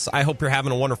Bills. I hope you're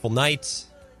having a wonderful night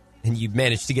and you've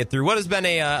managed to get through what has been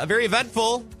a very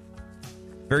eventful,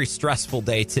 very stressful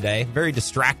day today. Very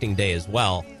distracting day as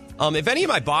well. If any of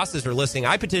my bosses are listening,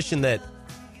 I petition that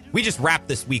we just wrap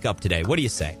this week up today. What do you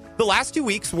say? The last 2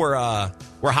 weeks were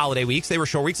holiday weeks. They were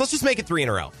short weeks. Let's just make it 3 in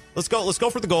a row. Let's go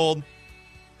for the gold.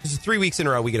 This is 3 weeks in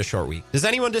a row we get a short week. Does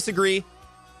anyone disagree?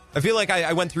 I feel like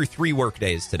I went through 3 work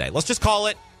days today. Let's just call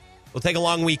it. We'll take a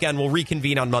long weekend. We'll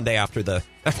reconvene on Monday after the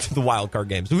wild card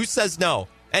games. Who says no?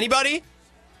 Anybody?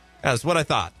 That's what I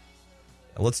thought.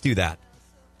 Now, let's do that.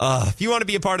 If you want to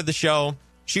be a part of the show,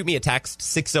 shoot me a text,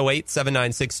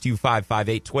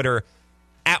 608-796-2558, Twitter,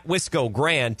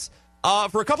 @WiscoGrant.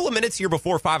 For a couple of minutes here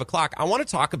before 5 o'clock, I want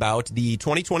to talk about the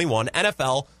 2021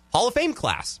 NFL Hall of Fame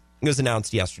class. It was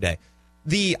announced yesterday.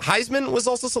 The Heisman was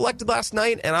also selected last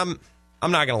night, and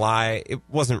I'm not going to lie, it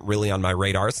wasn't really on my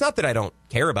radar. It's not that I don't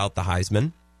care about the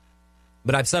Heisman,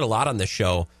 but I've said a lot on this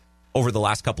show over the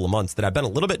last couple of months that I've been a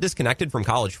little bit disconnected from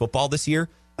college football this year.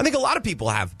 I think a lot of people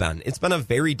have been. It's been a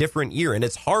very different year, and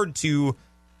it's hard to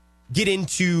get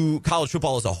into college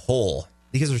football as a whole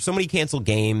because there's so many canceled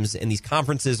games, and these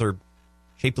conferences are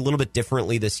shaped a little bit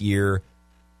differently this year.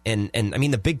 And I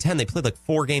mean, the Big Ten, they played like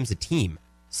 4 games a team.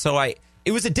 So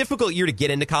it was a difficult year to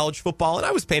get into college football, and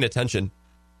I was paying attention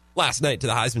last night to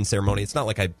the Heisman ceremony. It's not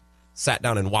like I sat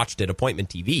down and watched it appointment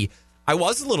TV. I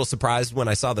was a little surprised when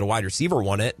I saw that a wide receiver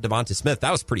won it, Devonta Smith.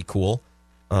 That was pretty cool.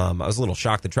 I was a little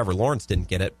shocked that Trevor Lawrence didn't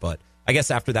get it, but I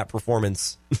guess after that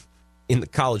performance in the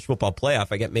college football playoff,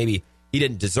 I get maybe he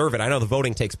didn't deserve it. I know the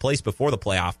voting takes place before the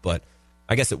playoff, but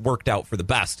I guess it worked out for the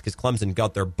best because Clemson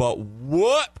got their butt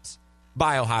whooped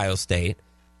by Ohio State.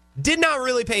 Did not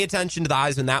really pay attention to the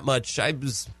Heisman that much. I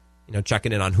was,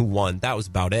 checking in on who won. That was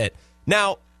about it.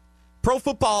 Now, Pro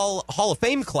Football Hall of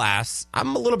Fame class,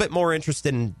 I'm a little bit more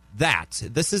interested in that.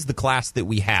 This is the class that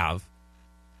we have.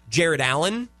 Jared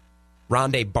Allen,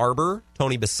 Rondé Barber,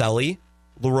 Tony Baselli,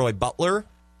 Leroy Butler,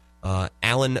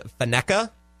 Alan Faneca,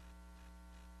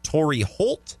 Torrey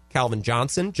Holt, Calvin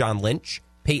Johnson, John Lynch,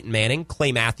 Peyton Manning,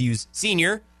 Clay Matthews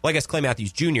Sr., well, I guess Clay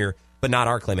Matthews Jr., but not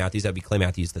our Clay Matthews. That would be Clay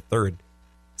Matthews III.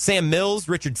 Sam Mills,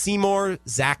 Richard Seymour,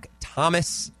 Zach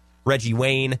Thomas, Reggie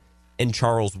Wayne, and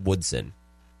Charles Woodson.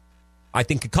 I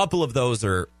think a couple of those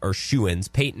are shoo-ins.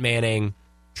 Peyton Manning,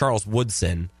 Charles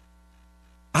Woodson.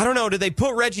 I don't know. Do they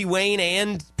put Reggie Wayne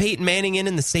and Peyton Manning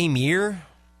in the same year?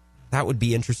 That would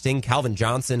be interesting. Calvin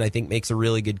Johnson, I think, makes a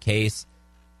really good case.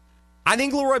 I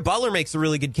think Leroy Butler makes a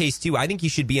really good case, too. I think he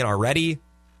should be in already.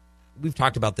 We've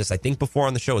talked about this, I think, before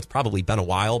on the show. It's probably been a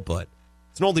while, but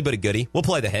it's an oldie but a goodie. We'll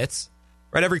play the hits.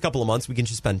 Right, every couple of months, we can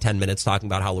just spend 10 minutes talking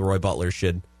about how Leroy Butler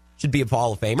should should be a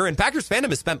Hall of Famer. And Packers fandom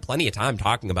has spent plenty of time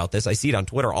talking about this. I see it on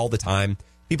Twitter all the time.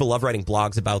 People love writing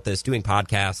blogs about this, doing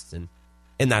podcasts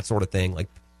and that sort of thing. Like,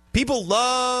 people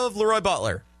love Leroy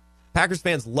Butler. Packers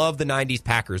fans love the 90s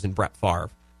Packers and Brett Favre.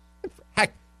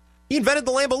 Heck, he invented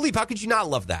the Lambeau Leap. How could you not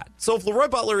love that? So if Leroy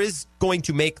Butler is going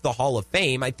to make the Hall of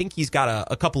Fame, I think he's got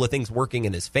a couple of things working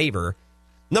in his favor.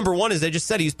 Number one, as I just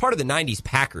said, he was part of the 90s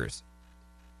Packers.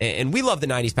 And we love the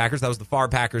 90s Packers. That was the Favre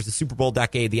Packers, the Super Bowl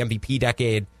decade, the MVP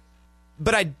decade.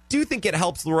 But I do think it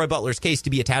helps Leroy Butler's case to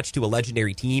be attached to a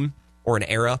legendary team or an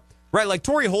era. Right, like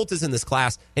Torrey Holt is in this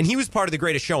class, and he was part of the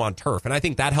greatest show on turf. And I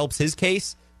think that helps his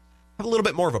case have a little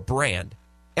bit more of a brand.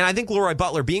 And I think Leroy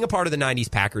Butler being a part of the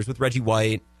 90s Packers with Reggie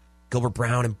White, Gilbert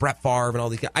Brown, and Brett Favre and all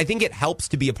these guys, I think it helps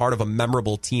to be a part of a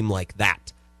memorable team like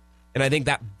that. And I think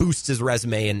that boosts his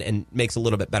resume and makes a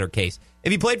little bit better case.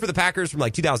 If he played for the Packers from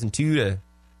like 2002 to,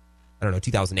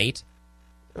 2008,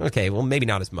 okay, well, maybe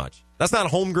not as much. That's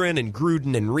not Holmgren and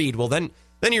Gruden and Reed. Well, then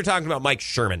you're talking about Mike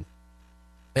Sherman.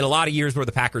 In a lot of years where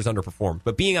the Packers underperformed.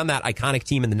 But being on that iconic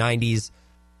team in the 90s,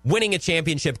 winning a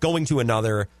championship, going to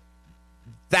another,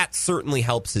 that certainly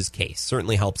helps his case,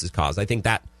 certainly helps his cause. I think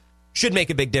that should make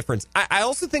a big difference. I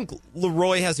also think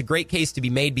Leroy has a great case to be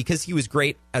made because he was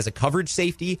great as a coverage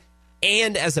safety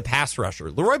and as a pass rusher.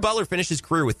 Leroy Butler finished his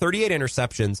career with 38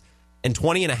 interceptions and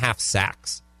 20 and a half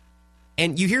sacks.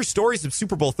 And you hear stories of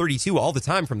Super Bowl 32 all the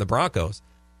time from the Broncos.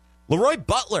 Leroy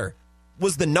Butler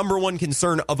was the number one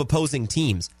concern of opposing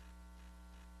teams.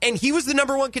 And he was the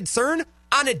number one concern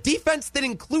on a defense that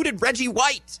included Reggie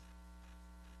White.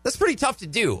 That's pretty tough to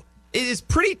do. It is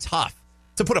pretty tough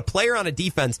to put a player on a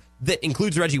defense that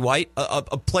includes Reggie White,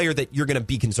 a player that you're going to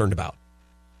be concerned about.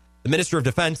 The Minister of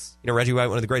Defense, Reggie White,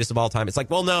 one of the greatest of all time. It's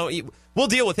like, well, no, we'll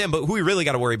deal with him, but who we really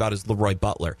got to worry about is Leroy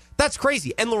Butler. That's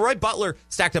crazy. And Leroy Butler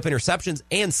stacked up interceptions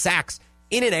and sacks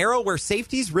in an era where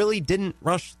safeties really didn't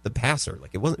rush the passer.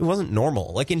 Like, it wasn't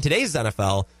normal. Like, in today's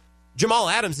NFL, Jamal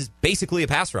Adams is basically a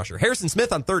pass rusher. Harrison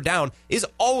Smith on third down is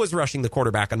always rushing the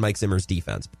quarterback on Mike Zimmer's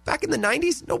defense. But back in the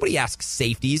 90s, nobody asked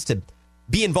safeties to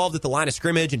be involved at the line of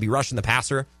scrimmage and be rushing the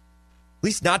passer. At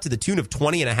least not to the tune of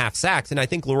 20 and a half sacks. And I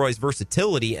think Leroy's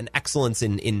versatility and excellence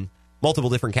in multiple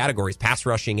different categories, pass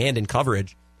rushing and in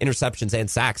coverage, interceptions and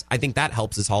sacks, I think that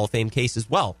helps his Hall of Fame case as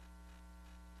well.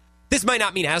 This might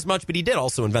not mean as much, but he did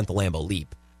also invent the Lambeau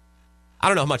Leap. I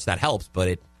don't know how much that helps, but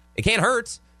it can't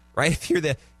hurt, right? If you're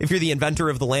the inventor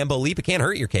of the Lambeau Leap, it can't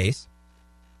hurt your case.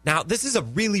 Now, this is a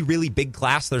really, really big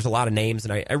class. There's a lot of names,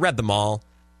 and I read them all.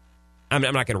 I'm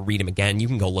not going to read them again. You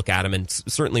can go look at them, and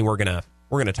certainly we're gonna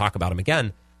talk about them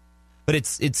again.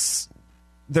 But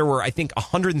there were, I think,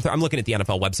 130. I'm looking at the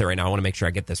NFL website right now. I want to make sure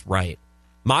I get this right.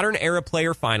 Modern era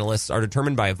player finalists are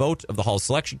determined by a vote of the Hall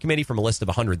Selection Committee from a list of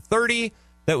 130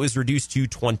 that was reduced to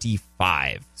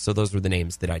 25. So those were the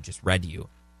names that I just read you.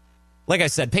 Like I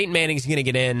said, Peyton Manning's going to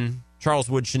get in. Charles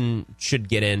Woodson should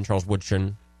get in.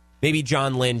 Maybe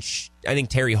John Lynch. I think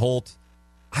Terry Holt.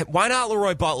 Why not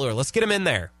Leroy Butler? Let's get him in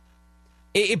there.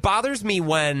 It bothers me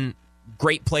when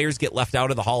great players get left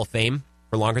out of the Hall of Fame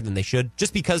for longer than they should,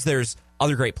 just because there's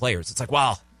other great players. It's like,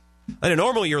 well, in a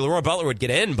normal year, Leroy Butler would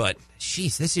get in, but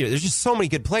geez, this year, there's just so many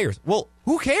good players. Well,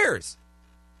 who cares?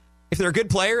 If they're a good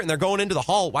player and they're going into the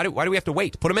Hall, why do we have to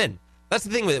wait to put them in? That's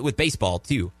the thing with baseball,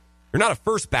 too. You're not a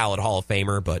first ballot Hall of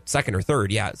Famer, but second or third,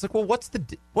 yeah. It's like, well, what's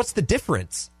the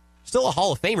difference? Still a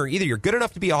Hall of Famer. Either you're good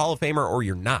enough to be a Hall of Famer or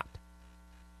you're not.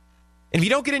 And if you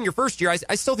don't get in your first year,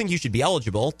 I still think you should be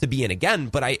eligible to be in again,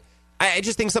 but I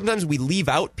just think sometimes we leave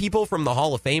out people from the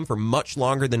Hall of Fame for much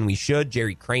longer than we should.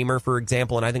 Jerry Kramer, for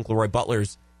example, and I think Leroy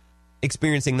Butler's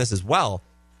experiencing this as well.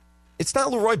 It's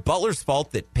not Leroy Butler's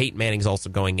fault that Peyton Manning's also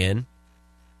going in.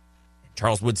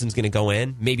 Charles Woodson's going to go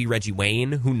in. Maybe Reggie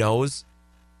Wayne, who knows?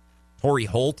 Torrey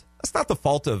Holt. That's not the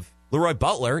fault of Leroy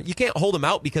Butler. You can't hold him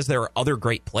out because there are other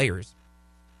great players.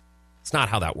 It's not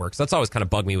how that works. That's always kind of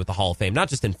bugged me with the Hall of Fame, not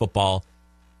just in football,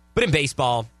 but in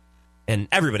baseball. And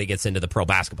everybody gets into the Pro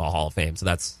Basketball Hall of Fame, so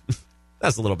that's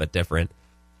a little bit different.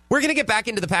 We're going to get back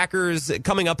into the Packers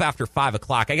coming up after 5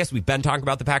 o'clock. I guess we've been talking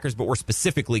about the Packers, but we're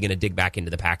specifically going to dig back into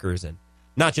the Packers and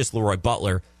not just Leroy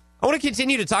Butler. I want to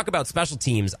continue to talk about special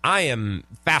teams. I am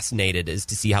fascinated as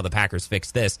to see how the Packers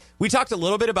fix this. We talked a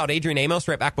little bit about Adrian Amos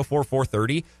right back before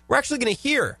 4:30. We're actually going to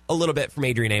hear a little bit from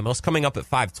Adrian Amos coming up at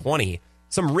 5:20.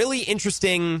 Some really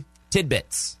interesting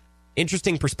tidbits,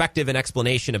 interesting perspective and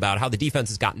explanation about how the defense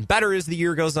has gotten better as the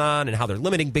year goes on and how they're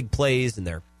limiting big plays and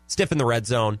they're stiff in the red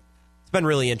zone. It's been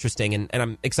really interesting, and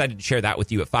I'm excited to share that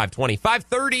with you at 5:20.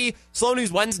 5:30, Slow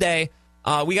News Wednesday.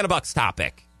 We got a Bucs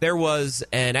topic. There was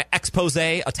an expose,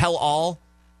 a tell-all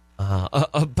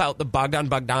about the Bogdan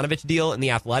Bogdanovic deal in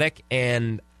The Athletic,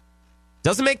 and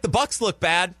Doesn't make the Bucks look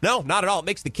bad. No, not at all. It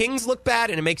makes the Kings look bad,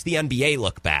 and it makes the NBA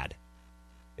look bad.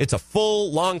 It's a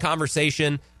full, long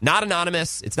conversation, not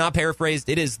anonymous. It's not paraphrased.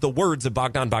 It is the words of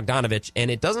Bogdan Bogdanović, and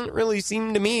it doesn't really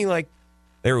seem to me like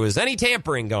there was any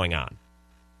tampering going on.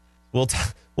 We'll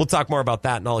talk more about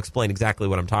that, and I'll explain exactly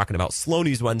what I'm talking about. Slow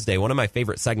News Wednesday, one of my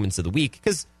favorite segments of the week,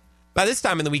 because by this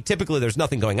time in the week, typically there's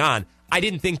nothing going on. I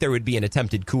didn't think there would be an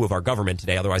attempted coup of our government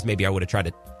today. Otherwise, maybe I would have tried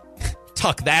to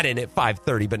tuck that in at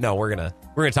 5:30. But no, we're gonna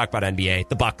talk about NBA,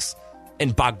 the Bucks,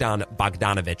 and Bogdan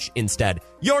Bogdanović instead.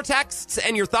 Your texts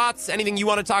and your thoughts, anything you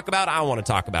want to talk about, I want to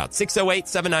talk about.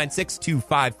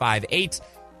 608-796-2558.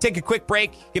 Take a quick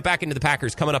break. Get back into the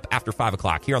Packers coming up after 5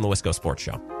 o'clock here on the Wisco Sports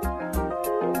Show.